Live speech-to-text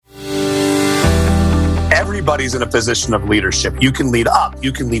everybody's in a position of leadership. You can lead up,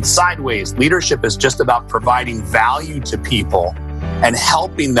 you can lead sideways. Leadership is just about providing value to people and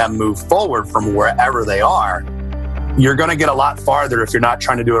helping them move forward from wherever they are. You're going to get a lot farther if you're not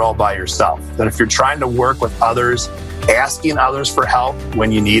trying to do it all by yourself. That if you're trying to work with others, asking others for help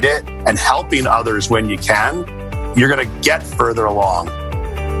when you need it, and helping others when you can, you're going to get further along.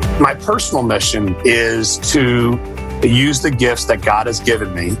 My personal mission is to use the gifts that God has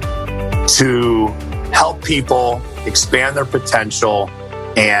given me to help people expand their potential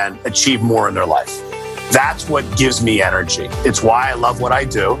and achieve more in their life. That's what gives me energy. It's why I love what I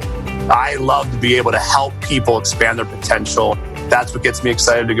do. I love to be able to help people expand their potential. That's what gets me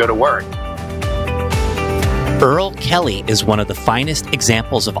excited to go to work. Earl Kelly is one of the finest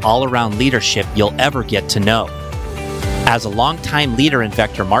examples of all-around leadership you'll ever get to know. As a longtime leader in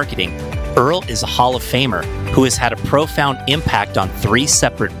vector marketing, Earl is a Hall of Famer who has had a profound impact on 3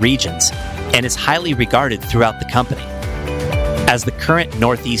 separate regions and is highly regarded throughout the company. As the current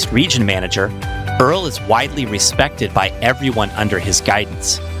Northeast Region Manager, Earl is widely respected by everyone under his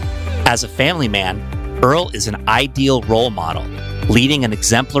guidance. As a family man, Earl is an ideal role model, leading an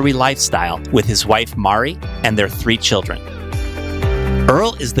exemplary lifestyle with his wife Mari and their 3 children.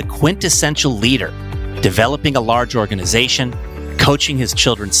 Earl is the quintessential leader, developing a large organization, coaching his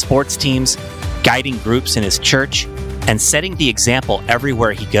children's sports teams, guiding groups in his church, and setting the example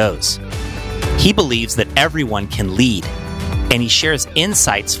everywhere he goes. He believes that everyone can lead, and he shares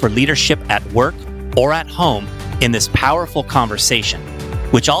insights for leadership at work or at home in this powerful conversation,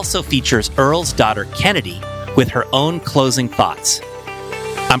 which also features Earl's daughter Kennedy with her own closing thoughts.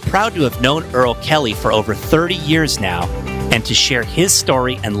 I'm proud to have known Earl Kelly for over 30 years now and to share his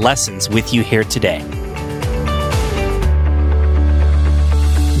story and lessons with you here today.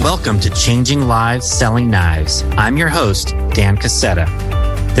 Welcome to Changing Lives, Selling Knives. I'm your host, Dan Cassetta.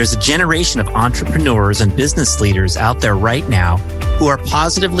 There's a generation of entrepreneurs and business leaders out there right now who are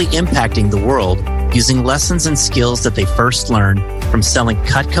positively impacting the world using lessons and skills that they first learned from selling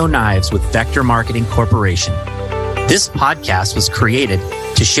Cutco knives with Vector Marketing Corporation. This podcast was created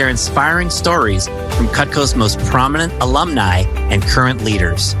to share inspiring stories from Cutco's most prominent alumni and current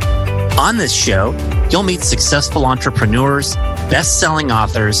leaders. On this show, you'll meet successful entrepreneurs, best-selling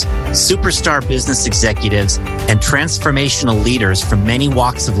authors, superstar business executives, and transformational leaders from many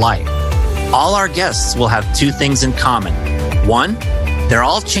walks of life. All our guests will have 2 things in common. 1, they're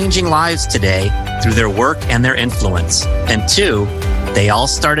all changing lives today through their work and their influence. And 2, they all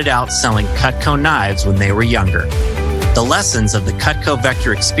started out selling Cutco knives when they were younger. The lessons of the Cutco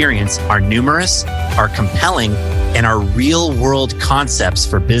Vector experience are numerous, are compelling, and are real-world concepts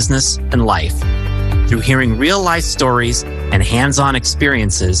for business and life. Through hearing real-life stories and hands-on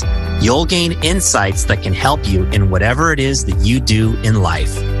experiences, you'll gain insights that can help you in whatever it is that you do in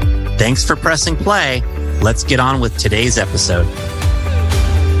life. Thanks for pressing play. Let's get on with today's episode.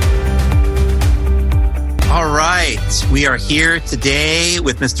 All right, we are here today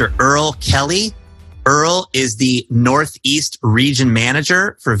with Mr. Earl Kelly. Earl is the Northeast Region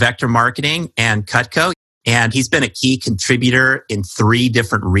Manager for Vector Marketing and Cutco, and he's been a key contributor in 3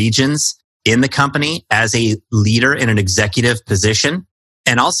 different regions in the company as a leader in an executive position.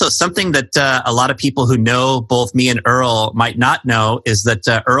 And also something that a lot of people who know both me and Earl might not know is that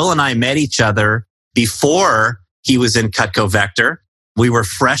Earl and I met each other before he was in Cutco Vector. We were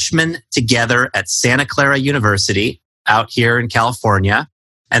freshmen together at Santa Clara University out here in California.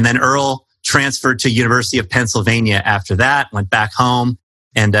 And then Earl transferred to University of Pennsylvania after that, went back home,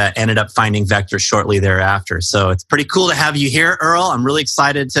 and ended up finding Vector shortly thereafter. So it's pretty cool to have you here, Earl. I'm really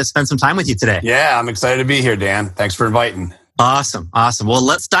excited to spend some time with you today. Yeah, I'm excited to be here, Dan. Thanks for inviting. Awesome. Well,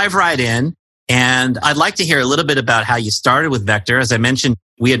 let's dive right in. And I'd like to hear a little bit about how you started with Vector. As I mentioned,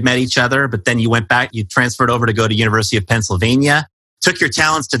 we had met each other, but then you went back, you transferred over to go to University of Pennsylvania, took your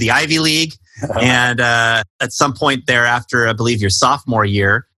talents to the Ivy League. And at some point thereafter, I believe your sophomore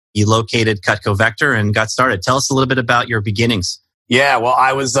year, you located Cutco Vector and got started. Tell us a little bit about your beginnings. Yeah, well,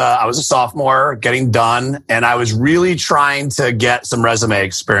 I was a sophomore getting done, and I was really trying to get some resume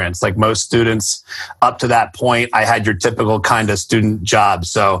experience. Like most students up to that point, I had your typical kind of student job.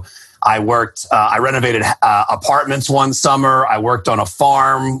 So I worked, I renovated apartments one summer. I worked on a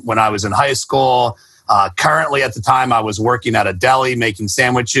farm when I was in high school. Currently at the time, I was working at a deli, making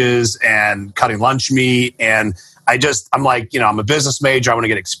sandwiches and cutting lunch meat. And I'm like, I'm a business major. I want to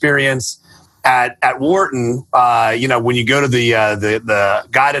get experience. At Wharton, when you go to the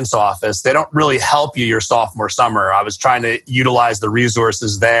guidance office, they don't really help you your sophomore summer. I was trying to utilize the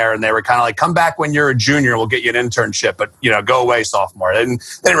resources there, and they were kind of like, come back when you're a junior, we'll get you an internship, but go away sophomore. They didn't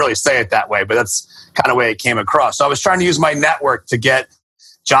really say it that way, but that's kind of the way it came across. So I was trying to use my network to get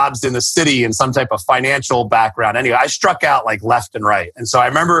jobs in the city and some type of financial background. Anyway, I struck out like left and right. And so I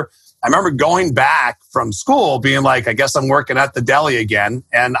remember going back from school being like, I guess I'm working at the deli again.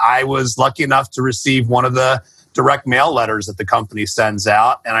 And I was lucky enough to receive one of the direct mail letters that the company sends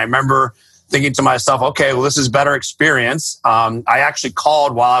out. And I remember thinking to myself, okay, well, this is better experience. I actually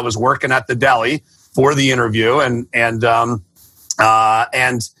called while I was working at the deli for the interview, and I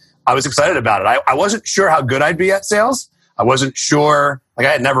was excited about it. I wasn't sure how good I'd be at sales. I wasn't sure, like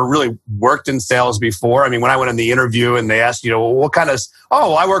I had never really worked in sales before. I mean, when I went in the interview and they asked, what kind of,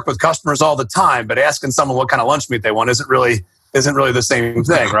 I work with customers all the time, but asking someone what kind of lunch meat they want isn't really the same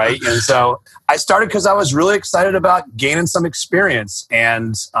thing, right? And so I started because I was really excited about gaining some experience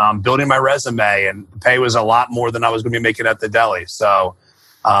and building my resume, and the pay was a lot more than I was going to be making at the deli. So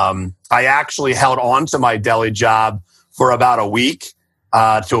I actually held on to my deli job for about a week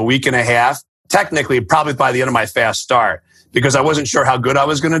to a week and a half, technically probably by the end of my fast start, because I wasn't sure how good I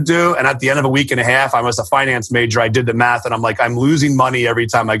was going to do. And at the end of a week and a half, I was a finance major. I did the math and I'm like, I'm losing money every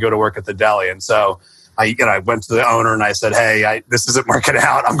time I go to work at the deli. And so I went to the owner and I said, hey, this isn't working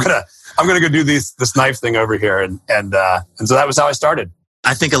out. I'm gonna go do this knife thing over here. And so that was how I started.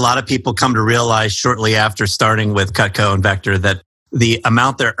 I think a lot of people come to realize shortly after starting with Cutco and Vector that the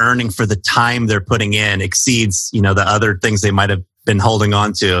amount they're earning for the time they're putting in exceeds, the other things they might have been holding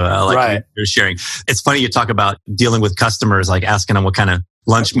on to, right. You're sharing. It's funny you talk about dealing with customers, like asking them what kind of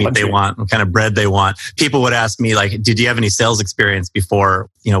lunch meat they want, what kind of bread they want. People would ask me, like, did you have any sales experience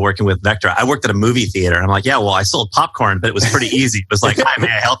before, working with Vector? I worked at a movie theater. And I'm like, yeah, well, I sold popcorn, but it was pretty easy. It was like, hi, may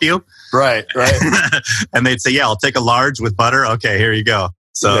I help you? Right. And they'd say, yeah, I'll take a large with butter. Okay, here you go.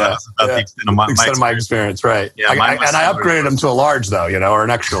 So that's about the extent of my experience. Right. Yeah, I upgraded them to a large though, or an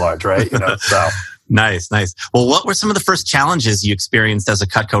extra large, right? So Nice. Well, what were some of the first challenges you experienced as a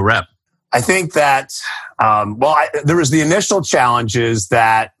Cutco rep? I think that, there was the initial challenges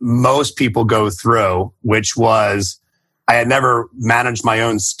that most people go through, which was I had never managed my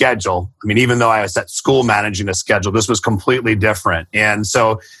own schedule. I mean, even though I was at school managing a schedule, this was completely different. And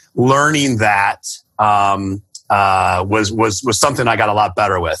so learning that was something I got a lot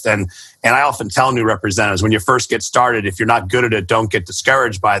better with. And I often tell new representatives, when you first get started, if you're not good at it, don't get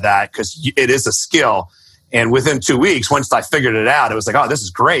discouraged by that, because it is a skill. And within 2 weeks, once I figured it out, it was like, oh, this is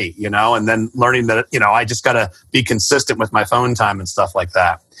great, and then learning that, I just got to be consistent with my phone time and stuff like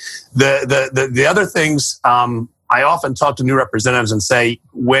that. The other things, I often talk to new representatives and say,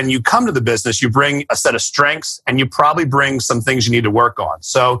 when you come to the business, you bring a set of strengths and you probably bring some things you need to work on.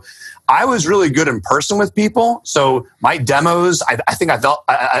 So I was really good in person with people. So my demos, I think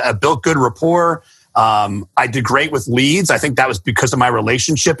I built good rapport. I did great with leads. I think that was because of my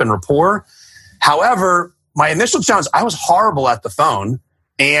relationship and rapport. However, my initial challenge, I was horrible at the phone,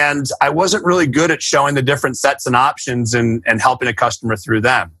 and I wasn't really good at showing the different sets and options and helping a customer through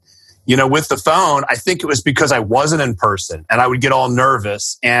them. With the phone, I think it was because I wasn't in person and I would get all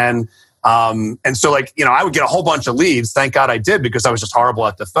nervous. And so I would get a whole bunch of leads. Thank God I did, because I was just horrible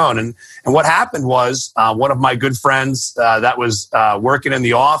at the phone. And what happened was one of my good friends that was working in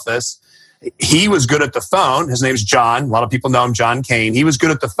the office, he was good at the phone. His name's John. A lot of people know him, John Kane. He was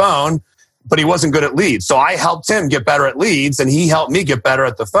good at the phone, but he wasn't good at leads. So I helped him get better at leads, and he helped me get better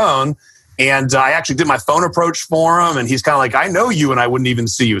at the phone. And I actually did my phone approach for him. And he's kind of like, I know you, and I wouldn't even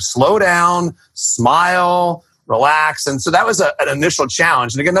see you. Slow down, smile, relax. And so that was an initial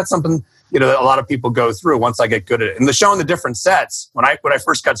challenge. And again, that's something, that a lot of people go through once I get good at it. And showing the different sets, when I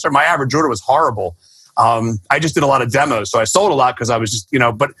first got started, my average order was horrible. I just did a lot of demos. So I sold a lot because I was just,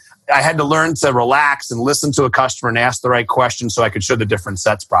 but I had to learn to relax and listen to a customer and ask the right questions so I could show the different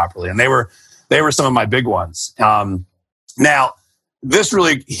sets properly. And they were some of my big ones. Now, this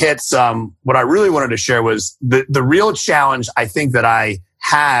really hits what I really wanted to share was the real challenge I think that I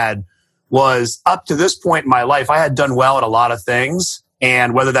had was, up to this point in my life, I had done well at a lot of things,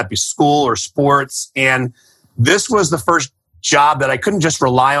 and whether that be school or sports. And this was the first job that I couldn't just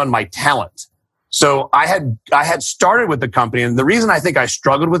rely on my talent. So I had started with the company, and the reason I think I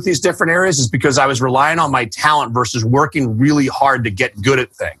struggled with these different areas is because I was relying on my talent versus working really hard to get good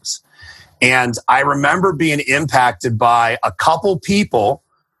at things. And I remember being impacted by a couple people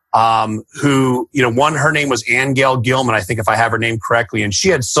who, one, her name was Ann Gail Gilman, I think, if I have her name correctly, and she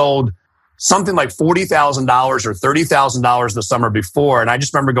had sold something like $40,000 or $30,000 the summer before. And I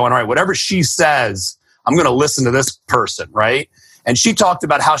just remember going, all right, whatever she says, I'm going to listen to this person, right? And she talked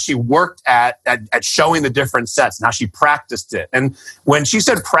about how she worked at showing the different sets and how she practiced it. And when she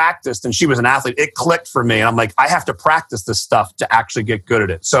said practiced and she was an athlete, it clicked for me. And I'm like, I have to practice this stuff to actually get good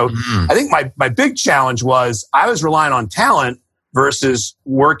at it. So I think my big challenge was I was relying on talent, versus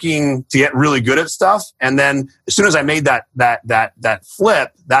working to get really good at stuff. And then as soon as I made that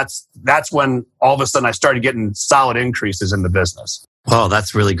flip, that's when all of a sudden I started getting solid increases in the business. Oh,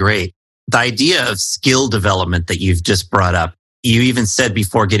 that's really great. The idea of skill development that you've just brought up, you even said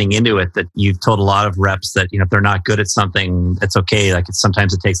before getting into it that you've told a lot of reps that, if they're not good at something, it's okay. Like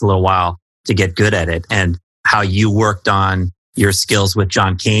sometimes it takes a little while to get good at it. And how you worked on your skills with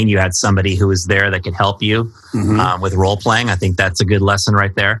John Kane. You had somebody who was there that could help you with role playing. I think that's a good lesson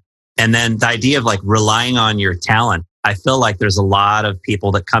right there. And then the idea of like relying on your talent. I feel like there's a lot of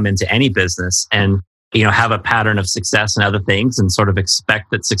people that come into any business and, have a pattern of success and other things and sort of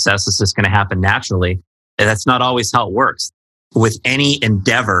expect that success is just going to happen naturally. And that's not always how it works. With any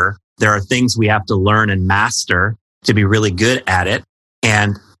endeavor, there are things we have to learn and master to be really good at it.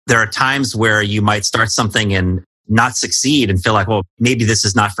 And there are times where you might start something and not succeed and feel like, well, maybe this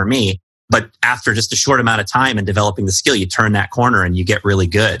is not for me. But after just a short amount of time and developing the skill, you turn that corner and you get really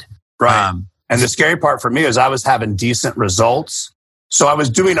good. Right. And the scary part for me is I was having decent results. So I was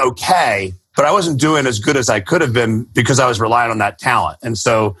doing okay, but I wasn't doing as good as I could have been because I was relying on that talent. And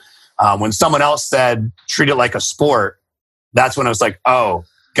so when someone else said, treat it like a sport, that's when I was like, oh,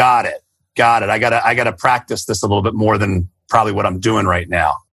 got it. I gotta practice this a little bit more than probably what I'm doing right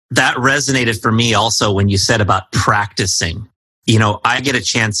now. That resonated for me also when you said about practicing. I get a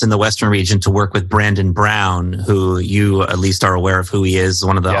chance in the Western region to work with Brandon Brown, who you at least are aware of who he is,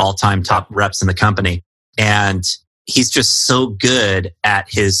 one of the all-time top reps in the company. And he's just so good at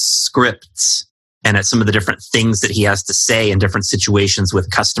his scripts and at some of the different things that he has to say in different situations with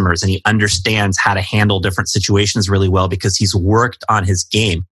customers. And he understands how to handle different situations really well because he's worked on his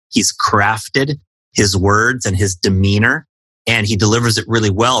game. He's crafted his words and his demeanor, and he delivers it really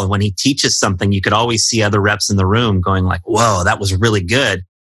well. And when he teaches something, you could always see other reps in the room going like, whoa, that was really good.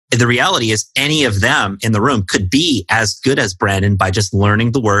 And the reality is any of them in the room could be as good as Brandon by just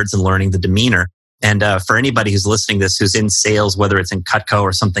learning the words and learning the demeanor. And for anybody who's listening to this, who's in sales, whether it's in Cutco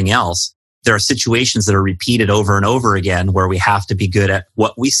or something else, there are situations that are repeated over and over again where we have to be good at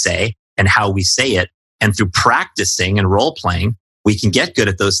what we say and how we say it. And through practicing and role playing, we can get good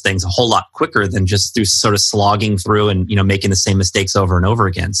at those things a whole lot quicker than just through sort of slogging through and, making the same mistakes over and over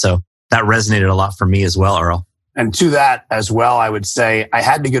again. So that resonated a lot for me as well, Earl. And to that as well, I would say I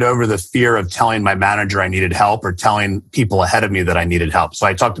had to get over the fear of telling my manager I needed help or telling people ahead of me that I needed help. So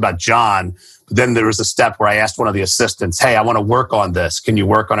I talked about John, but then there was a step where I asked one of the assistants, hey, I want to work on this. Can you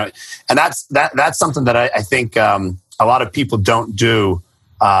work on it? And that's something that I think a lot of people don't do.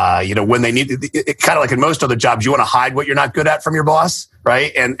 When they need it, kind of like in most other jobs, you want to hide what you're not good at from your boss,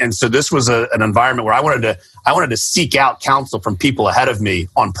 right? And so this was an environment where I wanted to seek out counsel from people ahead of me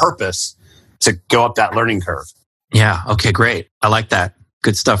on purpose to go up that learning curve. Yeah. Okay, great. I like that.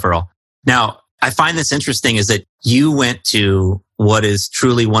 Good stuff, Earl. Now, I find this interesting is that you went to what is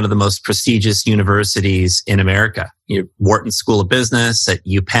truly one of the most prestigious universities in America, Wharton School of Business at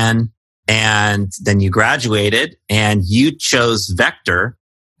UPenn, and then you graduated and you chose Vector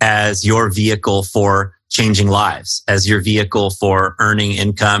as your vehicle for changing lives, as your vehicle for earning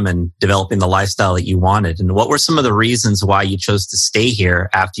income and developing the lifestyle that you wanted. And what were some of the reasons why you chose to stay here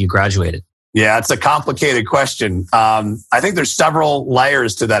after you graduated? Yeah, it's a complicated question. I think there's several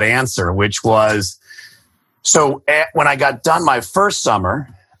layers to that answer, which was, when I got done my first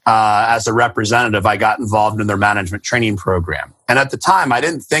summer as a representative, I got involved in their management training program. And at the time, I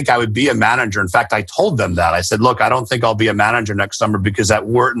didn't think I would be a manager. In fact, I told them that. I said, look, I don't think I'll be a manager next summer because at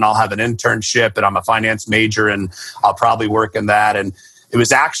Wharton, I'll have an internship and I'm a finance major and I'll probably work in that. And it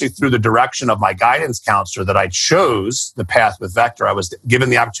was actually through the direction of my guidance counselor that I chose the path with Vector. I was given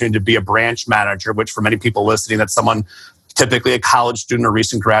the opportunity to be a branch manager, which for many people listening, that's someone, typically a college student or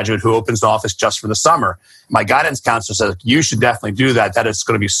recent graduate who opens an office just for the summer. My guidance counselor said, you should definitely do that. That is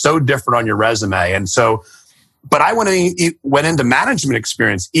going to be so different on your resume. And so, but I went into management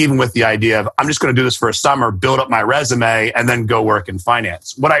experience, even with the idea of, I'm just going to do this for a summer, build up my resume, and then go work in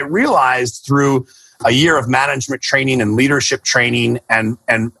finance. What I realized through a year of management training and leadership training and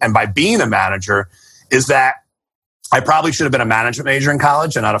by being a manager is that I probably should have been a management major in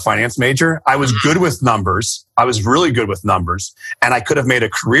college and not a finance major. I was good with numbers. I was really good with numbers, and I could have made a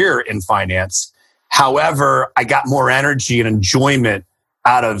career in finance. However, I got more energy and enjoyment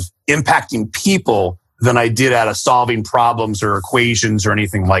out of impacting people than I did out of solving problems or equations or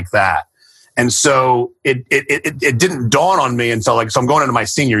anything like that. And so it didn't dawn on me until so I'm going into my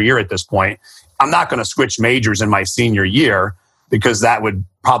senior year at this point. I'm not going to switch majors in my senior year because that would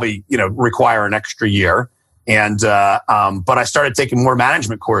probably, require an extra year. And but I started taking more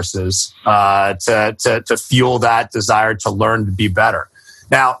management courses to fuel that desire to learn to be better.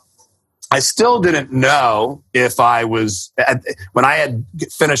 Now, I still didn't know if when I had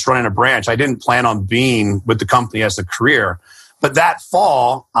finished running a branch, I didn't plan on being with the company as a career. But that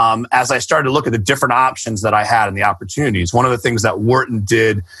fall, as I started to look at the different options that I had and the opportunities, one of the things that Wharton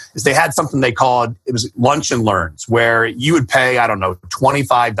did is they had something they called, it was lunch and learns, where you would pay, I don't know,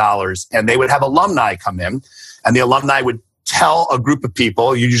 $25, and they would have alumni come in, and the alumni would tell a group of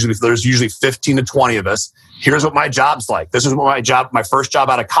people, there's usually 15 to 20 of us, here's what my job's like. This is what my first job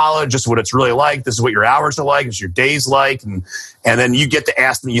out of college, this is what it's really like. This is what your hours are like. This is your days like. And then you get to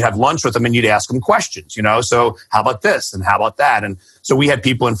ask them, you have lunch with them and you'd ask them questions, So how about this? And how about that? And so we had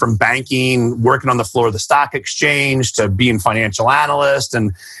people in from banking, working on the floor of the stock exchange, to being financial analysts.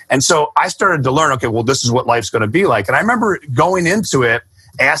 And so I started to learn, okay, well, this is what life's going to be like. And I remember going into it,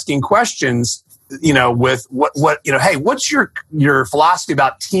 asking questions, with what, hey, what's your philosophy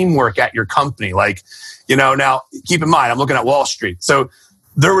about teamwork at your company? Like, now keep in mind, I'm looking at Wall Street. So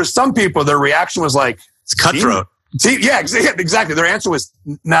there was some people, their reaction was like, it's cutthroat. Yeah, exactly. Their answer was,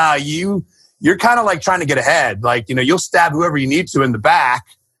 nah, you're kind of like trying to get ahead. Like, you'll stab whoever you need to in the back,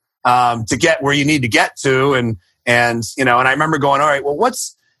 to get where you need to get to. And I remember going, all right, well,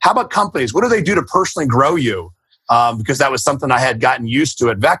 how about companies? What do they do to personally grow you? Because that was something I had gotten used to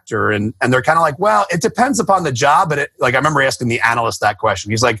at Vector. And they're kind of like, well, it depends upon the job. But I remember asking the analyst that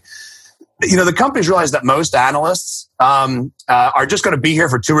question. He's like, the companies realize that most analysts are just going to be here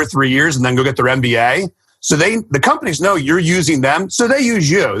for 2 or 3 years and then go get their MBA. So the companies know you're using them, so they use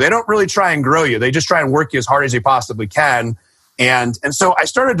you. They don't really try and grow you. They just try and work you as hard as they possibly can. And so I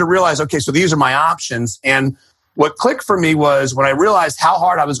started to realize, okay, so these are my options. And what clicked for me was when I realized how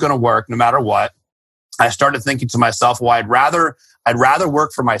hard I was going to work, no matter what. I started thinking to myself, well, I'd rather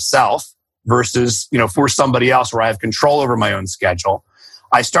work for myself versus, for somebody else where I have control over my own schedule.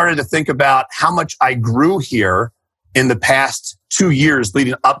 I started to think about how much I grew here in the past 2 years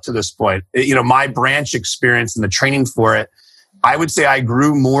leading up to this point. My branch experience and the training for it, I would say I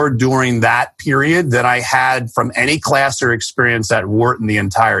grew more during that period than I had from any class or experience at Wharton the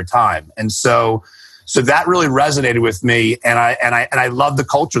entire time. And so that really resonated with me, and I love the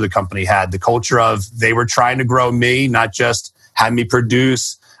culture the company had. The culture of they were trying to grow me, not just have me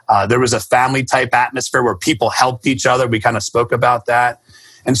produce. There was a family type atmosphere where people helped each other. We kind of spoke about that.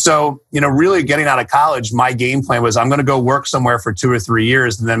 And so, really getting out of college, my game plan was I'm going to go work somewhere for 2 or 3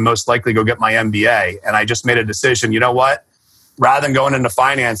 years and then most likely go get my MBA. And I just made a decision, you know what? Rather than going into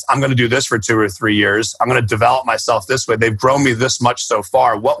finance, I'm going to do this for 2 or 3 years. I'm going to develop myself this way. They've grown me this much so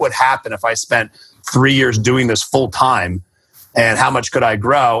far. What would happen if I spent 3 years doing this full time, and how much could I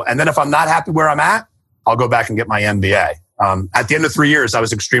grow? And then if I'm not happy where I'm at, I'll go back and get my MBA. At the end of 3 years, I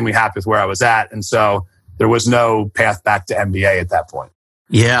was extremely happy with where I was at. And so there was no path back to MBA at that point.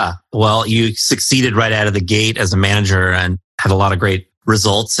 Yeah. Well, you succeeded right out of the gate as a manager and had a lot of great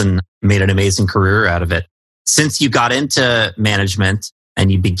results and made an amazing career out of it. Since you got into management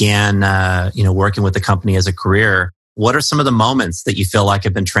and you began, working with the company as a career, what are some of the moments that you feel like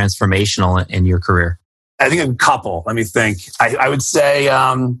have been transformational in your career? I think a couple. Let me think. I would say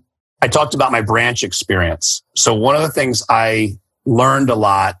I talked about my branch experience. So one of the things I learned a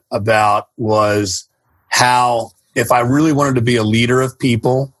lot about was how if I really wanted to be a leader of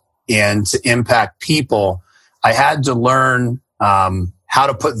people and to impact people, I had to learn how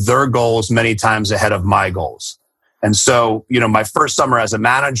to put their goals many times ahead of my goals. And so, my first summer as a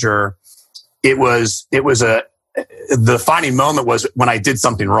manager, the defining moment was when I did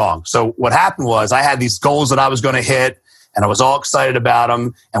something wrong. So what happened was I had these goals that I was going to hit and I was all excited about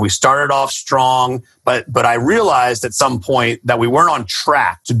them and we started off strong, but I realized at some point that we weren't on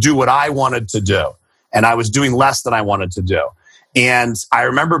track to do what I wanted to do. And I was doing less than I wanted to do. And I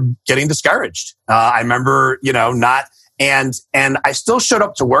remember getting discouraged. I remember, and I still showed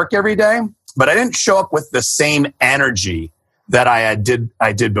up to work every day, but I didn't show up with the same energy that I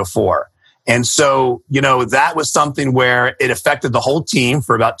did before. And so, that was something where it affected the whole team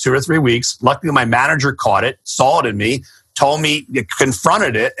for about 2 or 3 weeks. Luckily, my manager caught it, saw it in me, told me,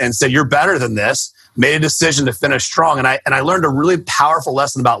 confronted it and said, you're better than this, made a decision to finish strong. And I learned a really powerful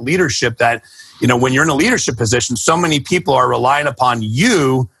lesson about leadership that, when you're in a leadership position, so many people are relying upon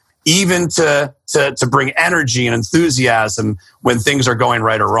you even to bring energy and enthusiasm when things are going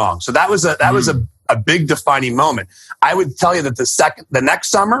right or wrong. So that was a big defining moment. I would tell you that the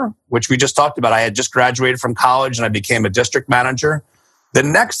next summer, which we just talked about, I had just graduated from college and I became a district manager. The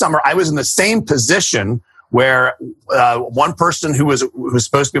next summer, I was in the same position where one person who was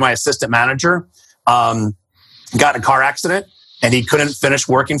supposed to be my assistant manager got in a car accident and he couldn't finish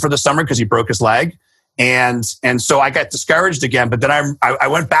working for the summer because he broke his leg. And so I got discouraged again, but then I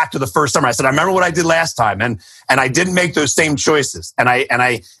went back to the first summer. I said, I remember what I did last time. And I didn't make those same choices. And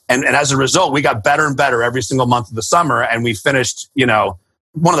as a result, we got better and better every single month of the summer. And we finished,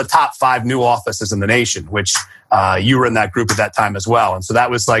 one of the top 5 new offices in the nation, which you were in that group at that time as well. And so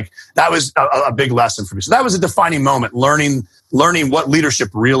that was a big lesson for me. So that was a defining moment, learning what leadership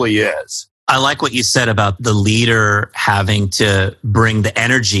really is. I like what you said about the leader having to bring the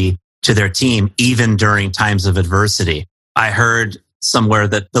energy to their team, even during times of adversity. I heard somewhere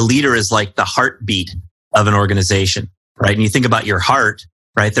that the leader is like the heartbeat of an organization, right? And you think about your heart,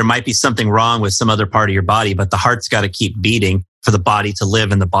 right? There might be something wrong with some other part of your body, but the heart's got to keep beating for the body to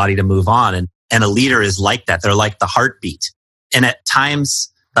live and the body to move on. And a leader is like that. They're like the heartbeat. And at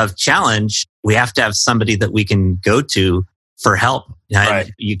times of challenge, we have to have somebody that we can go to for help.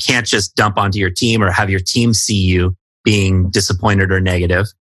 Right. You can't just dump onto your team or have your team see you being disappointed or negative.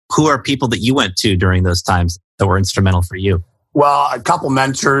 Who are people that you went to during those times that were instrumental for you? Well, a couple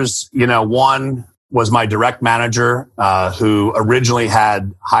mentors. One was my direct manager, who originally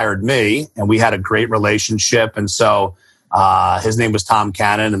had hired me, and we had a great relationship. And so his name was Tom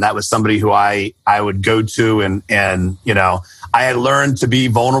Cannon, and that was somebody who I would go to, and I had learned to be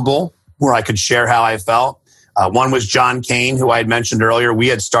vulnerable where I could share how I felt. One was John Kane, who I had mentioned earlier. We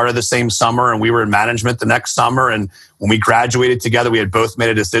had started the same summer and we were in management the next summer. And when we graduated together, we had both made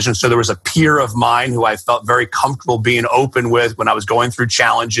a decision. So there was a peer of mine who I felt very comfortable being open with when I was going through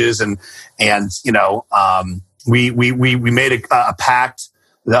challenges. We made a pact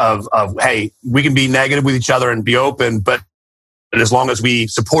of, hey, we can be negative with each other and be open, but as long as we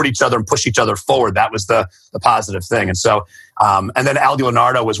support each other and push each other forward, that was the positive thing. And so, and then Al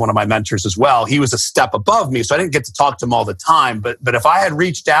Leonardo was one of my mentors as well. He was a step above me, so I didn't get to talk to him all the time. But if I had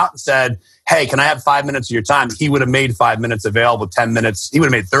reached out and said, hey, can I have 5 minutes of your time? He would have made 5 minutes available, 10 minutes. He would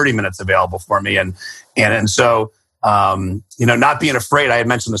have made 30 minutes available for me. And so, not being afraid, I had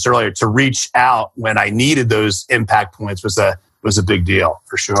mentioned this earlier, to reach out when I needed those impact points was a big deal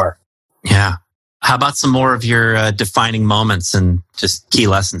for sure. Yeah. How about some more of your defining moments and just key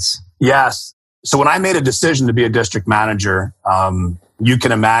lessons? Yes. So when I made a decision to be a district manager, you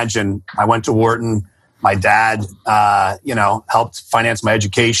can imagine I went to Wharton. My dad, helped finance my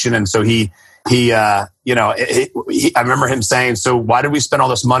education. And so I remember him saying, so why did we spend all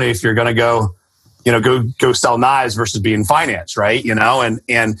this money if you're going to go sell knives versus be in finance, right?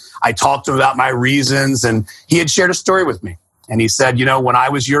 And I talked to him about my reasons, and he had shared a story with me. And he said, when I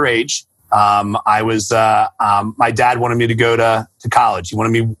was your age, my dad wanted me to go to college. He wanted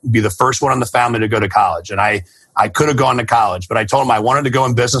me to be the first one in the family to go to college. And I could have gone to college, but I told him I wanted to go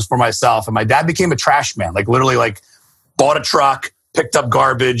in business for myself. And my dad became a trash man, literally bought a truck, picked up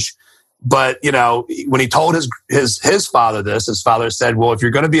garbage. But, when he told his father this, his father said, well, if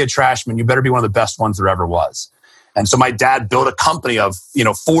you're going to be a trash man, you better be one of the best ones there ever was. And so my dad built a company of,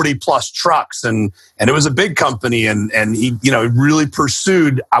 40 plus trucks, and it was a big company, and he, really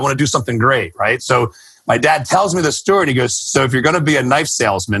pursued, I want to do something great, right? So my dad tells me the story, and he goes, so if you're going to be a knife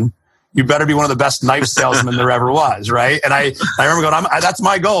salesman, you better be one of the best knife salesmen there ever was, right? And I remember going, that's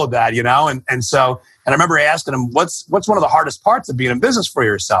my goal, Dad, and I remember asking him, what's one of the hardest parts of being in business for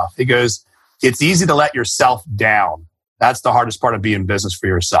yourself? He goes, it's easy to let yourself down. That's the hardest part of being in business for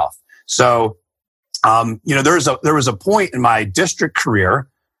yourself. So, there was a point in my district career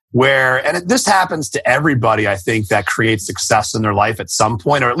where, and this happens to everybody, I think, that creates success in their life at some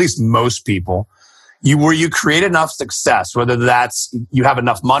point, or at least most people, where you create enough success, whether that's you have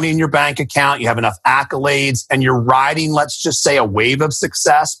enough money in your bank account, you have enough accolades, and you're riding, let's just say, a wave of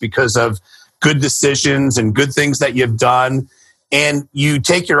success because of good decisions and good things that you've done, and you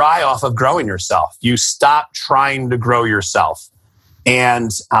take your eye off of growing yourself. You stop trying to grow yourself. And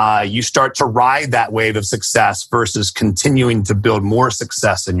you start to ride that wave of success versus continuing to build more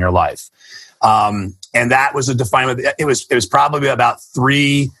success in your life. And that was a defining. It was probably about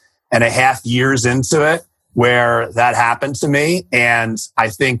 3.5 years into it where that happened to me. And I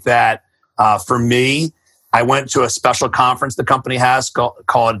think that for me, I went to a special conference the company has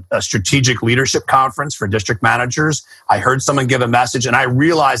called a Strategic Leadership Conference for district managers. I heard someone give a message, and I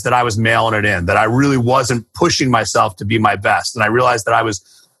realized that I was mailing it in, that I really wasn't pushing myself to be my best. And I realized that I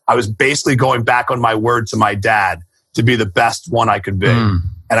was basically going back on my word to my dad to be the best one I could be. And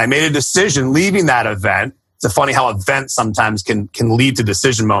I made a decision leaving that event. It's funny how events sometimes can lead to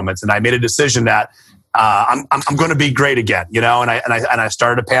decision moments. And I made a decision that I'm going to be great again, and I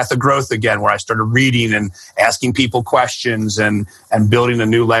started a path of growth again, where I started reading and asking people questions and building a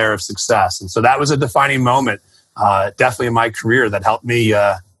new layer of success. And so that was a defining moment, definitely in my career, that helped me,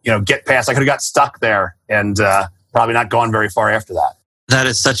 get past. I could have got stuck there and probably not gone very far after that. That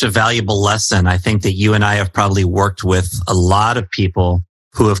is such a valuable lesson. I think that you and I have probably worked with a lot of people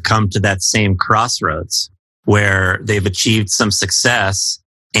who have come to that same crossroads where they've achieved some success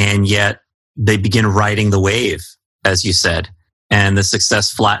and yet they begin riding the wave, as you said, and the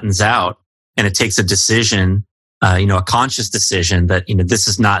success flattens out and it takes a decision, a conscious decision that, this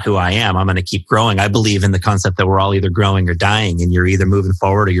is not who I am. I'm going to keep growing. I believe in the concept that we're all either growing or dying, and you're either moving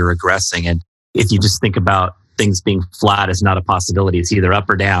forward or you're regressing. And if you just think about things being flat is not a possibility, it's either up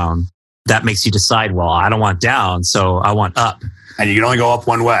or down, that makes you decide, well, I don't want down, so I want up. And you can only go up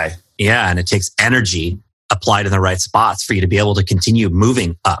one way. Yeah, and it takes energy applied in the right spots for you to be able to continue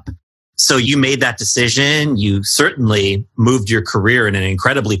moving up. So you made that decision. You certainly moved your career in an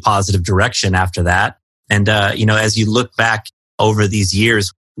incredibly positive direction after that. And, as you look back over these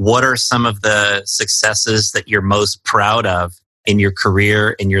years, what are some of the successes that you're most proud of in your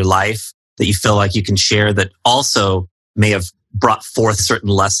career, in your life, that you feel like you can share that also may have brought forth certain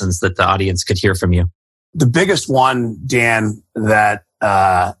lessons that the audience could hear from you? The biggest one, Dan, that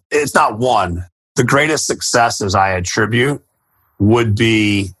it's not one. The greatest successes I attribute would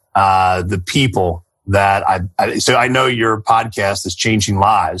be the people that so I know your podcast is changing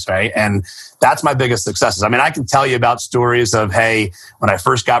lives, right? And that's my biggest successes. I mean, I can tell you about stories of, hey, when I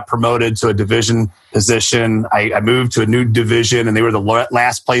first got promoted to a division position, I moved to a new division and they were the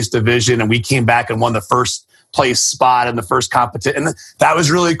last place division and we came back and won the first place spot in the first competition. And that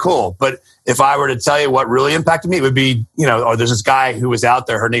was really cool. But if I were to tell you what really impacted me, it would be, there's this guy who was out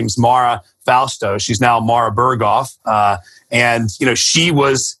there. Her name's Mara Fausto. She's now Mara Berghoff. And she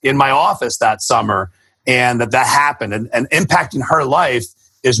was in my office that summer and that happened and impacting her life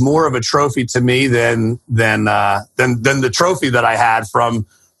is more of a trophy to me than the trophy that I had from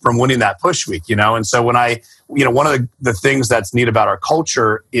winning that push week, And so when one of the things that's neat about our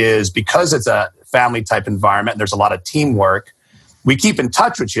culture is because it's a family type environment and there's a lot of teamwork, we keep in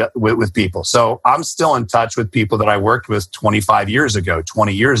touch with people. So I'm still in touch with people that I worked with 25 years ago,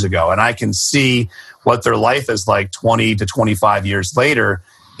 20 years ago, and I can see what their life is like 20 to 25 years later.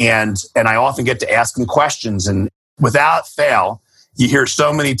 And I often get to ask them questions, and without fail, you hear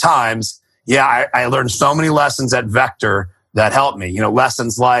so many times, I learned so many lessons at Vector that helped me.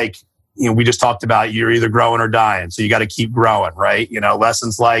 Lessons like, we just talked about you're either growing or dying. So you got to keep growing, right?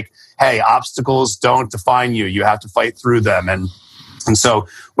 Lessons like, hey, obstacles don't define you. You have to fight through them. And so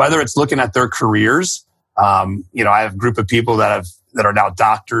whether it's looking at their careers, I have a group of people that are now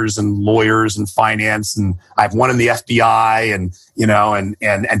doctors and lawyers and finance, and I have one in the FBI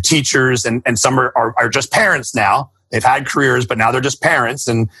and teachers, and some are just parents now. They've had careers, but now they're just parents.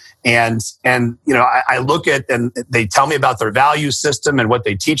 And I look at, and they tell me about their value system and what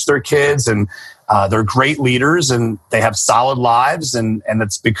they teach their kids, and they're great leaders and they have solid lives. And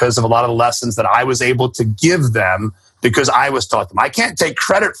it's because of a lot of the lessons that I was able to give them because I was taught them. I can't take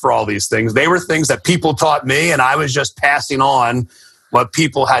credit for all these things. They were things that people taught me, and I was just passing on what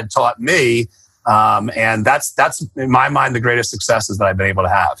people had taught me. And that's in my mind, the greatest successes that I've been able to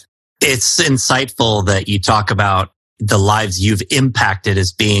have. It's insightful that you talk about the lives you've impacted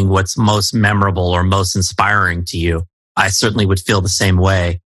as being what's most memorable or most inspiring to you. I certainly would feel the same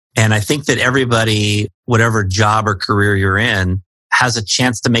way. And I think that everybody, whatever job or career you're in, has a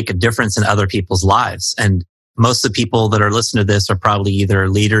chance to make a difference in other people's lives. And most of the people that are listening to this are probably either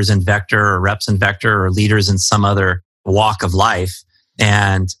leaders in Vector or reps in Vector or leaders in some other walk of life.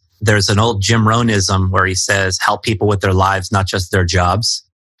 And there's an old Jim Rohnism where he says, help people with their lives, not just their jobs.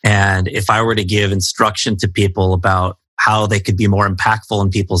 And if I were to give instruction to people about how they could be more impactful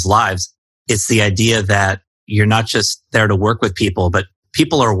in people's lives, it's the idea that you're not just there to work with people, but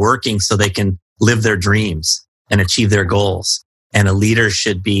people are working so they can live their dreams and achieve their goals. And a leader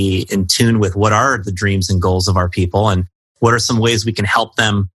should be in tune with what are the dreams and goals of our people and what are some ways we can help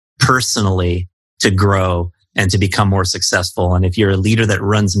them personally to grow and to become more successful. And if you're a leader that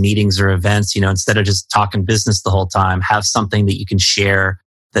runs meetings or events, instead of just talking business the whole time, have something that you can share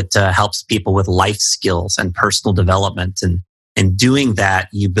that helps people with life skills and personal development. And in doing that,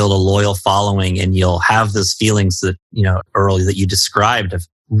 you build a loyal following and you'll have those feelings that, earlier that you described of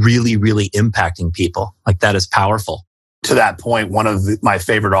really, really impacting people. Like that is powerful. To that point, one of my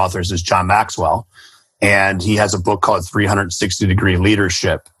favorite authors is John Maxwell. And he has a book called 360 Degree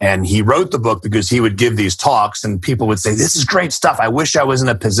Leadership. And he wrote the book because he would give these talks and people would say, this is great stuff. I wish I was in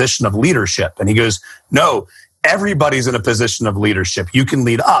a position of leadership. And he goes, no, everybody's in a position of leadership. You can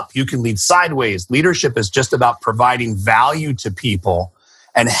lead up. You can lead sideways. Leadership is just about providing value to people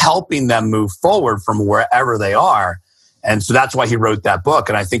and helping them move forward from wherever they are. And so that's why he wrote that book.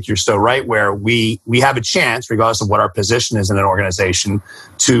 And I think you're so right, where we have a chance, regardless of what our position is in an organization,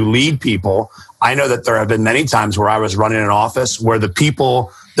 to lead people I know that there have been many times where I was running an office where there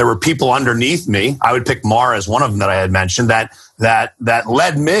were people underneath me. I would pick Mara as one of them that I had mentioned that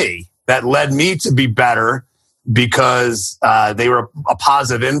led me to be better because they were a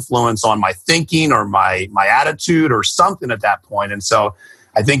positive influence on my thinking or my attitude or something at that point. And so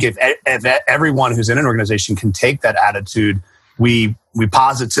I think if everyone who's in an organization can take that attitude, we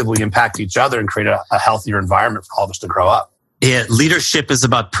positively impact each other and create a healthier environment for all of us to grow up. Yeah, leadership is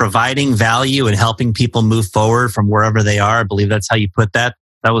about providing value and helping people move forward from wherever they are. I believe that's how you put that.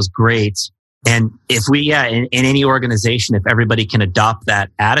 That was great. And if in any organization, if everybody can adopt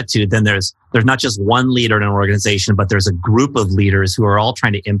that attitude, then there's not just one leader in an organization, but there's a group of leaders who are all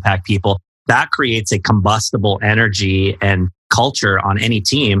trying to impact people. That creates a combustible energy and culture on any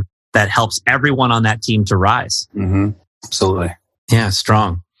team that helps everyone on that team to rise. Mm-hmm. Absolutely. Yeah,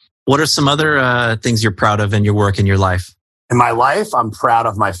 strong. What are some other things you're proud of in your work in your life? In my life, I'm proud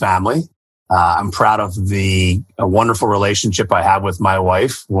of my family. I'm proud of the wonderful relationship I have with my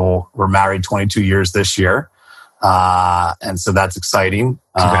wife. We're married 22 years this year. And so that's exciting.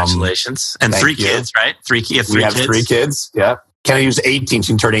 Congratulations. And 3 kids, right? We have 3 kids. Yeah. Kennedy's 18.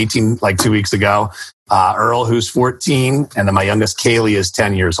 She turned 18 like 2 weeks ago. Earl, who's 14. And then my youngest, Kaylee, is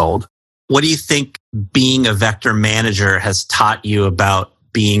 10 years old. What do you think being a Vector manager has taught you about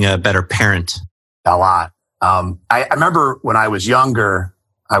being a better parent? A lot. I remember when I was younger,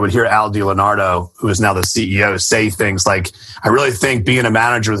 I would hear Al DiLeonardo, who is now the CEO, say things like, I really think being a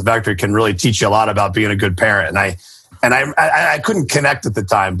manager with Vector can really teach you a lot about being a good parent. And I couldn't connect at the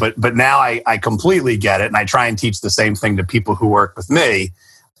time, but now I completely get it. And I try and teach the same thing to people who work with me.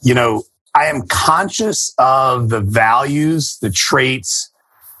 You know, I am conscious of the values, the traits,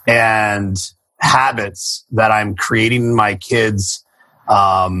 and habits that I'm creating in my kids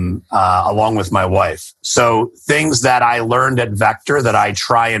along with my wife. So things that I learned at Vector that I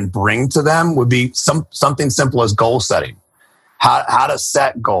try and bring to them would be something simple as goal setting, how to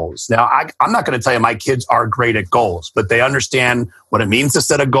set goals. Now, I'm not going to tell you my kids are great at goals, but they understand what it means to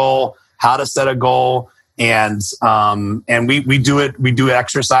set a goal, how to set a goal. And we do it. We do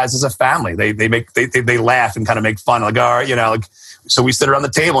exercise as a family. They laugh and kind of make fun. Like, all right, you know, like, so we sit around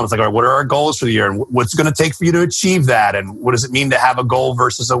the table and it's like, all right, what are our goals for the year? And what's it going to take for you to achieve that? And what does it mean to have a goal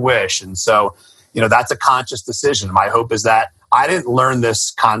versus a wish? And so, you know, that's a conscious decision. My hope is that I didn't learn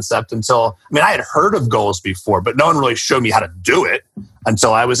this concept until, I had heard of goals before, but no one really showed me how to do it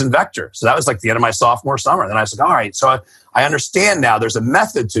until I was in Vector. So that was like the end of my sophomore summer. And then I was like, all right, so I understand now there's a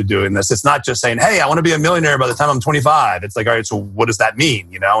method to doing this. It's not just saying, hey, I want to be a millionaire by the time I'm 25. It's like, all right, so what does that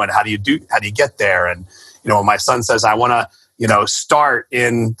mean? You know, and how do you get there? And, you know, when my son says, I want to, you know, start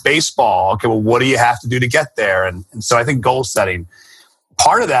in baseball. Okay, well, what do you have to do to get there? And so I think goal setting.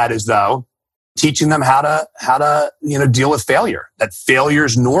 Part of that is, though, teaching them how to you know, deal with failure. That failure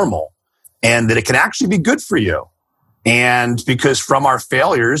is normal, and that it can actually be good for you. And because from our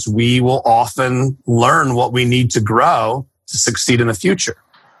failures, we will often learn what we need to grow to succeed in the future.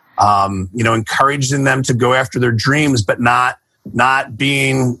 You know, encouraging them to go after their dreams, but not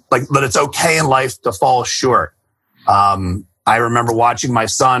being like that. It's okay in life to fall short. I remember watching my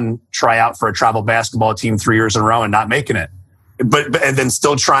son try out for a travel basketball team 3 years in a row and not making it, but and then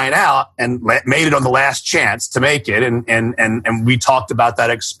still trying out and made it on the last chance to make it. And we talked about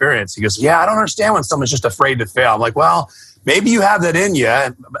that experience. He goes, yeah, I don't understand when someone's just afraid to fail. I'm like, well, maybe you have that in you.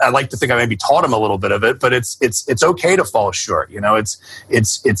 I like to think I maybe taught him a little bit of it, but it's okay to fall short. You know, it's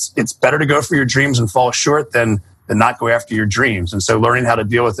better to go for your dreams and fall short than not go after your dreams. And so learning how to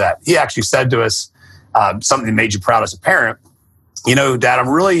deal with that. He actually said to us, something that made you proud as a parent. You know, Dad, I'm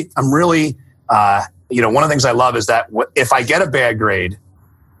really, you know, one of the things I love is that if I get a bad grade,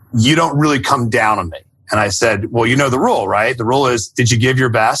 you don't really come down on me. And I said, well, you know the rule, right? The rule is, did you give your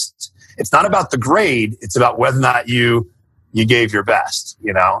best? It's not about the grade. It's about whether or not you gave your best,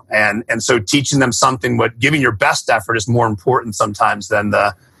 you know? And so teaching them something, giving your best effort is more important sometimes than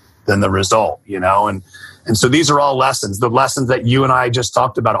the result, you know? And so these are all lessons, the lessons that you and I just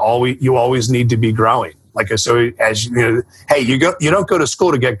talked about. You always need to be growing. Like, so as you know, hey, you don't go to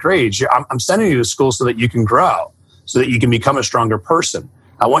school to get grades. I'm sending you to school so that you can grow, so that you can become a stronger person.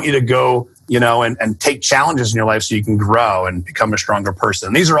 I want you to go, you know, and take challenges in your life so you can grow and become a stronger person.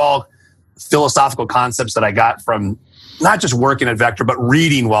 And these are all philosophical concepts that I got from not just working at Vector, but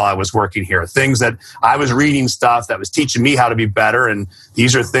reading while I was working here. Things that I was reading, stuff that was teaching me how to be better. And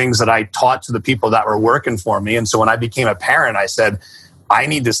these are things that I taught to the people that were working for me. And so when I became a parent, I said, I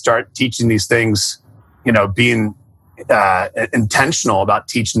need to start teaching these things, you know, being intentional about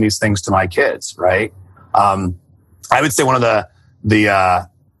teaching these things to my kids, right? I would say one of the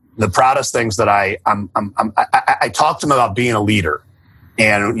proudest things that I talk to them about being a leader.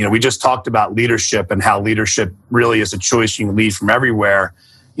 And, we just talked about leadership and how leadership really is a choice. You can lead from everywhere,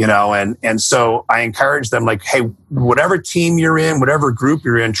 and so I encourage them like, hey, whatever team you're in, whatever group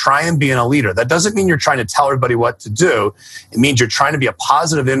you're in, try and be a leader. That doesn't mean you're trying to tell everybody what to do. It means you're trying to be a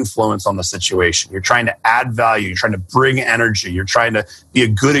positive influence on the situation. You're trying to add value. You're trying to bring energy. You're trying to be a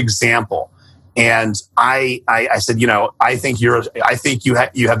good example. And I said, I think you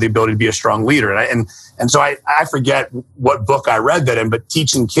have the ability to be a strong leader. And so I forget what book I read that in, but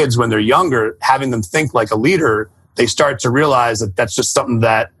teaching kids when they're younger, having them think like a leader, they start to realize that that's just something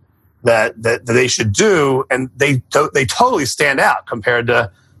that they should do, and they totally stand out compared to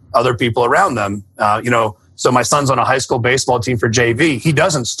other people around them. So my son's on a high school baseball team for JV. He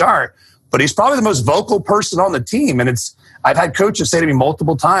doesn't start, but he's probably the most vocal person on the team. And I've had coaches say to me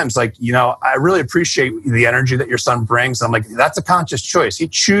multiple times, like, I really appreciate the energy that your son brings. And I'm like, that's a conscious choice. He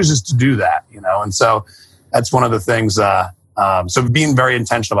chooses to do that, and so that's one of the things. So being very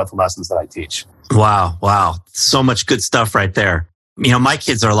intentional about the lessons that I teach. Wow. So much good stuff right there. My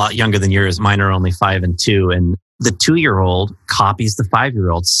kids are a lot younger than yours. Mine are only 5 and 2. And the 2-year-old copies the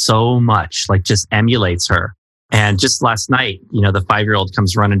 5-year-old so much, like just emulates her. And just last night, the 5-year-old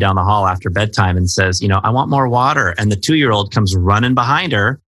comes running down the hall after bedtime and says, I want more water. And the 2-year-old comes running behind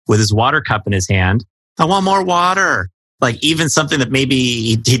her with his water cup in his hand. I want more water. Like even something that maybe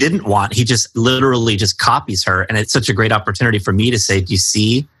he didn't want, he just literally just copies her. And it's such a great opportunity for me to say, do you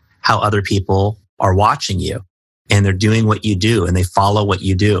see how other people are watching you and they're doing what you do and they follow what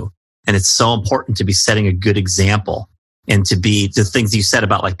you do? And it's so important to be setting a good example and to be the things you said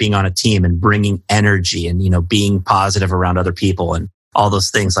about like being on a team and bringing energy and, being positive around other people and all those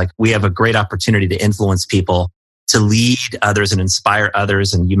things. Like we have a great opportunity to influence people, to lead others and inspire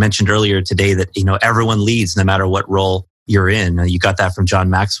others. And you mentioned earlier today that, everyone leads no matter what role you're in. You got that from John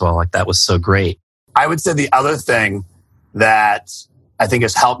Maxwell. Like that was so great. I would say the other thing that I think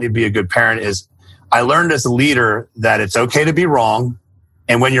has helped me be a good parent is I learned as a leader that it's okay to be wrong.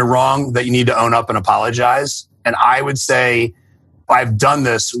 And when you're wrong, that you need to own up and apologize. And I would say I've done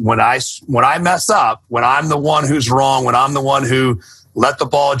this when I mess up, when I'm the one who's wrong, when I'm the one who let the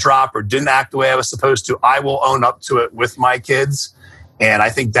ball drop or didn't act the way I was supposed to, I will own up to it with my kids. And I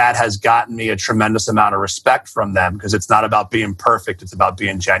think that has gotten me a tremendous amount of respect from them because it's not about being perfect. It's about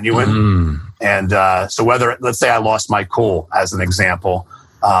being genuine. And so let's say I lost my cool as an example.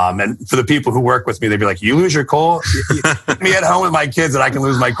 And for the people who work with me, they'd be like, you lose your cool? Put me at home with my kids and I can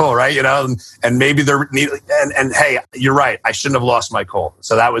lose my cool, right? And maybe and hey, you're right. I shouldn't have lost my cool.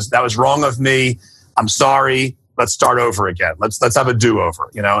 So that was wrong of me. I'm sorry. Let's start over again. Let's have a do-over,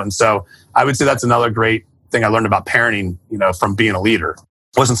 And so I would say that's another great thing I learned about parenting, from being a leader.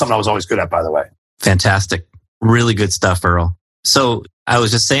 It wasn't something I was always good at, by the way. Fantastic. Really good stuff, Earl. So I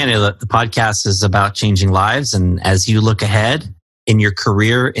was just saying that the podcast is about changing lives. And as you look ahead in your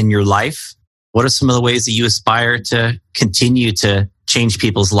career, in your life, what are some of the ways that you aspire to continue to change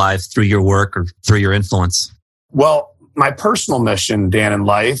people's lives through your work or through your influence? Well, my personal mission, Dan, in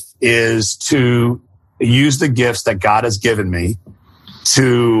life is to use the gifts that God has given me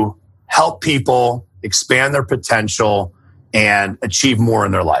to help people expand their potential and achieve more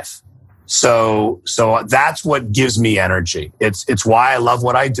in their life. So that's what gives me energy. It's why I love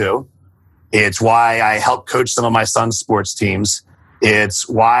what I do. It's why I help coach some of my son's sports teams. It's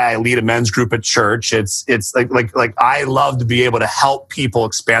why I lead a men's group at church. It's like I love to be able to help people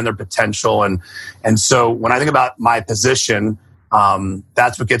expand their potential. And so when I think about my position,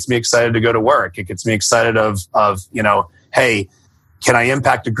 that's what gets me excited to go to work. It gets me excited of hey, can I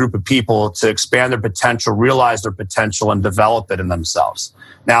impact a group of people to expand their potential, realize their potential, and develop it in themselves?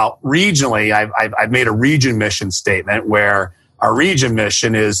 Now, regionally, I've made a region mission statement where our region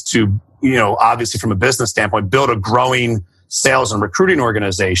mission is to, obviously from a business standpoint, build a growing sales and recruiting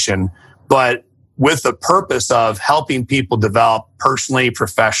organization, but with the purpose of helping people develop personally,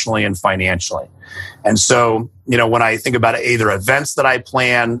 professionally, and financially. And so, when I think about either events that I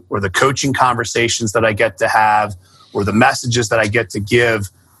plan or the coaching conversations that I get to have or the messages that I get to give,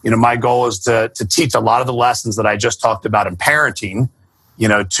 my goal is to teach a lot of the lessons that I just talked about in parenting,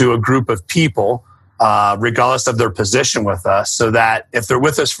 to a group of people, regardless of their position with us, so that if they're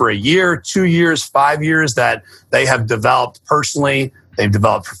with us for a year, 2 years, 5 years, that they have developed personally, they've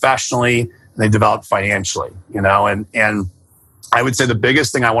developed professionally, and they've developed financially, and I would say the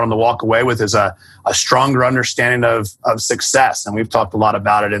biggest thing I want them to walk away with is a stronger understanding of success. And we've talked a lot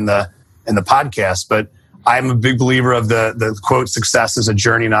about it in the podcast, but I'm a big believer of the quote, success is a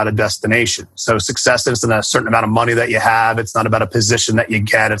journey, not a destination. So success isn't a certain amount of money that you have. It's not about a position that you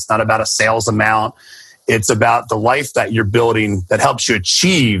get. It's not about a sales amount. It's about the life that you're building that helps you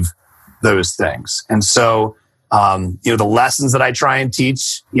achieve those things. And so The lessons that I try and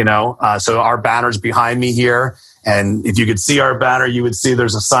teach, so our banner's behind me here. And if you could see our banner, you would see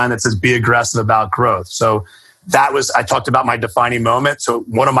there's a sign that says, be aggressive about growth. So I talked about my defining moment. So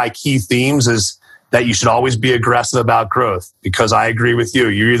one of my key themes is that you should always be aggressive about growth, because I agree with you.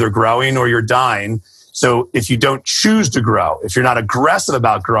 You're either growing or you're dying. So if you don't choose to grow, if you're not aggressive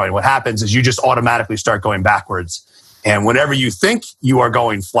about growing, what happens is you just automatically start going backwards. And whenever you think you are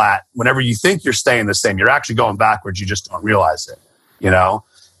going flat, whenever you think you're staying the same, you're actually going backwards. You just don't realize it.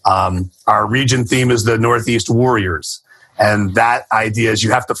 Our region theme is the Northeast Warriors. And that idea is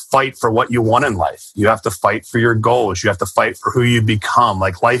you have to fight for what you want in life. You have to fight for your goals. You have to fight for who you become.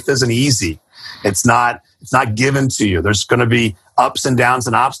 Like, life isn't easy. It's not given to you. There's going to be ups and downs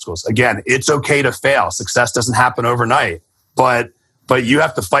and obstacles. Again, it's okay to fail. Success doesn't happen overnight, but you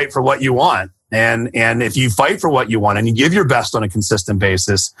have to fight for what you want. And if you fight for what you want and you give your best on a consistent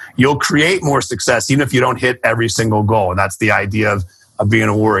basis, you'll create more success, even if you don't hit every single goal. And that's the idea of being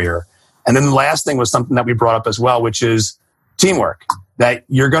a warrior. And then the last thing was something that we brought up as well, which is teamwork. That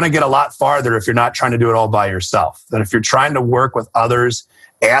you're going to get a lot farther if you're not trying to do it all by yourself. That if you're trying to work with others,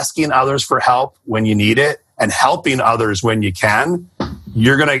 asking others for help when you need it, and helping others when you can,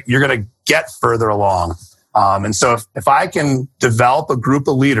 you're gonna get further along. And so if I can develop a group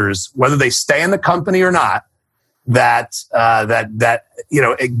of leaders, whether they stay in the company or not, that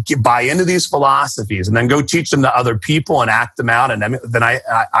buy into these philosophies and then go teach them to other people and act them out, and then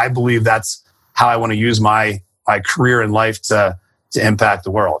I believe that's how I want to use my career in life to impact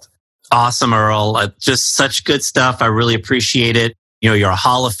the world. Awesome, Earl. Just such good stuff. I really appreciate it. You're a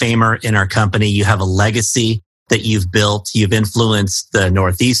Hall of Famer in our company. You have a legacy that you've built. You've influenced the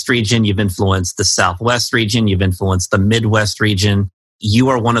Northeast region. You've influenced the Southwest region. You've influenced the Midwest region. You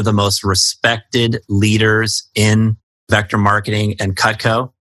are one of the most respected leaders in vector marketing and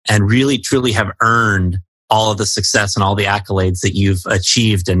Cutco, and really, truly have earned all of the success and all the accolades that you've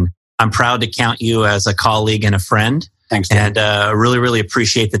achieved. And I'm proud to count you as a colleague and a friend. Thanks, Dan. And really, really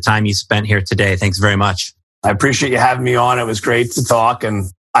appreciate the time you spent here today. Thanks very much. I appreciate you having me on. It was great to talk,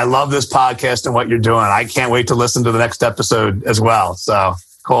 and I love this podcast and what you're doing. I can't wait to listen to the next episode as well. So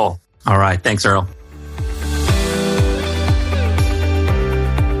cool. All right. Thanks, Earl.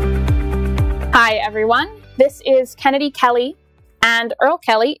 Hi, everyone. This is Kennedy Kelly, and Earl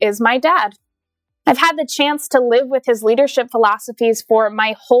Kelly is my dad. I've had the chance to live with his leadership philosophies for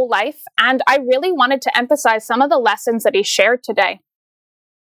my whole life, and I really wanted to emphasize some of the lessons that he shared today.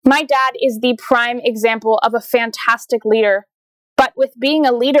 My dad is the prime example of a fantastic leader, but with being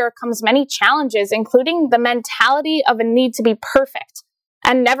a leader comes many challenges, including the mentality of a need to be perfect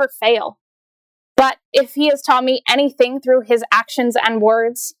and never fail. But if he has taught me anything through his actions and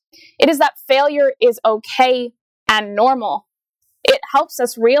words, it is that failure is okay and normal. It helps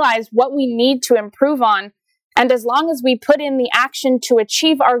us realize what we need to improve on, and as long as we put in the action to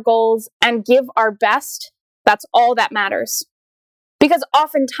achieve our goals and give our best, that's all that matters. Because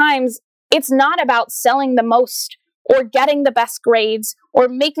oftentimes, it's not about selling the most or getting the best grades or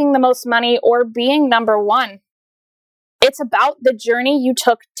making the most money or being number one. It's about the journey you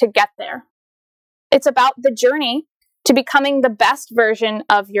took to get there. It's about the journey to becoming the best version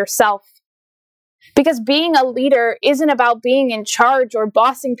of yourself. Because being a leader isn't about being in charge or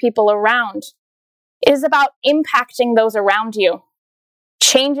bossing people around. It is about impacting those around you,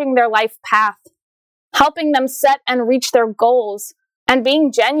 changing their life path, helping them set and reach their goals, and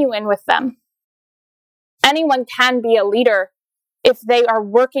being genuine with them. Anyone can be a leader if they are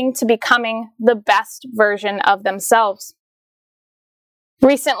working to becoming the best version of themselves.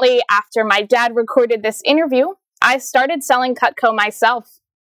 Recently, after my dad recorded this interview, I started selling Cutco myself.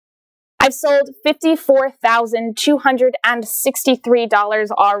 I've sold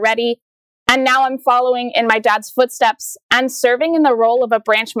 $54,263 already, and now I'm following in my dad's footsteps and serving in the role of a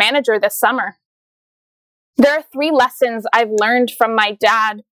branch manager this summer. There are 3 lessons I've learned from my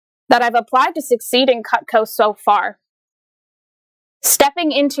dad that I've applied to succeed in Cutco so far.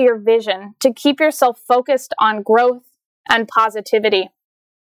 Stepping into your vision to keep yourself focused on growth and positivity.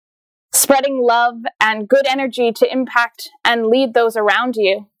 Spreading love and good energy to impact and lead those around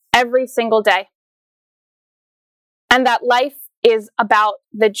you every single day. And that life is about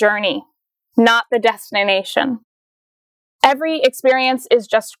the journey, not the destination. Every experience is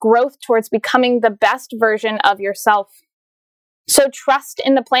just growth towards becoming the best version of yourself. So trust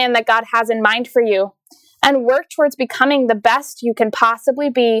in the plan that God has in mind for you and work towards becoming the best you can possibly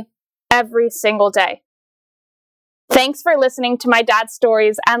be every single day. Thanks for listening to my dad's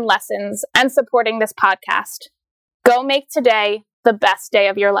stories and lessons and supporting this podcast. Go make today the best day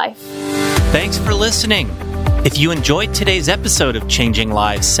of your life. Thanks for listening. If you enjoyed today's episode of Changing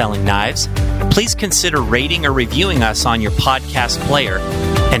Lives Selling Knives, please consider rating or reviewing us on your podcast player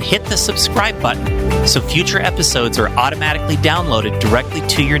and hit the subscribe button so future episodes are automatically downloaded directly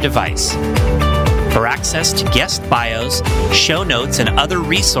to your device. For access to guest bios, show notes, and other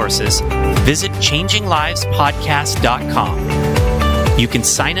resources, visit changinglivespodcast.com. You can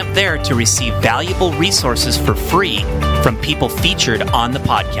sign up there to receive valuable resources for free from people featured on the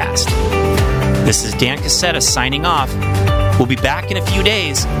podcast. This is Dan Cassetta signing off. We'll be back in a few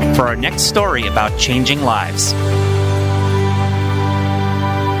days for our next story about changing lives.